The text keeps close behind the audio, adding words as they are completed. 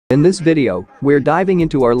In this video, we're diving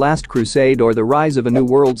into Our Last Crusade or The Rise of a New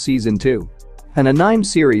World Season 2. An anime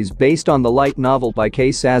series based on the light novel by Kei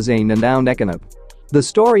Sazane and Aon Ekanub. The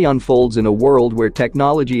story unfolds in a world where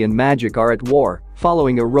technology and magic are at war,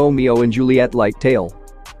 following a Romeo and Juliet-like tale.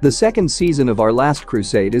 The second season of Our Last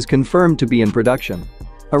Crusade is confirmed to be in production.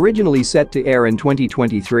 Originally set to air in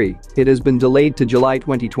 2023, it has been delayed to July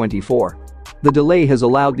 2024. The delay has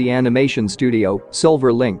allowed the animation studio,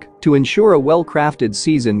 Silver Link, to ensure a well-crafted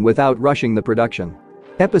season without rushing the production.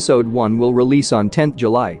 Episode 1 will release on 10th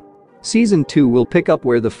July. Season 2 will pick up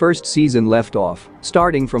where the first season left off,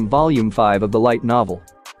 starting from Volume 5 of the light novel.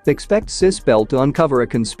 Expect Sisbel to uncover a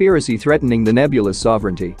conspiracy threatening the Nebula's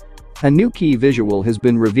sovereignty. A new key visual has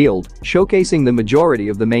been revealed, showcasing the majority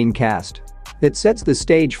of the main cast. It sets the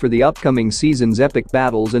stage for the upcoming season's epic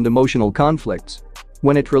battles and emotional conflicts.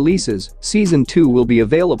 When it releases, Season 2 will be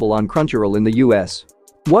available on Crunchyroll in the US.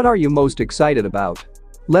 What are you most excited about?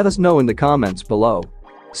 Let us know in the comments below.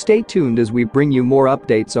 Stay tuned as we bring you more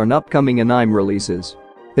updates on upcoming anime releases.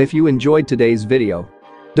 If you enjoyed today's video,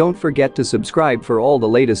 don't forget to subscribe for all the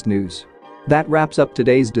latest news. That wraps up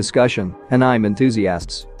today's discussion, anime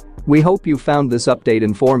enthusiasts. We hope you found this update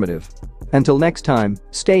informative. Until next time,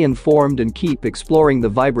 stay informed and keep exploring the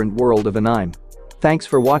vibrant world of anime. Thanks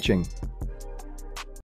for watching.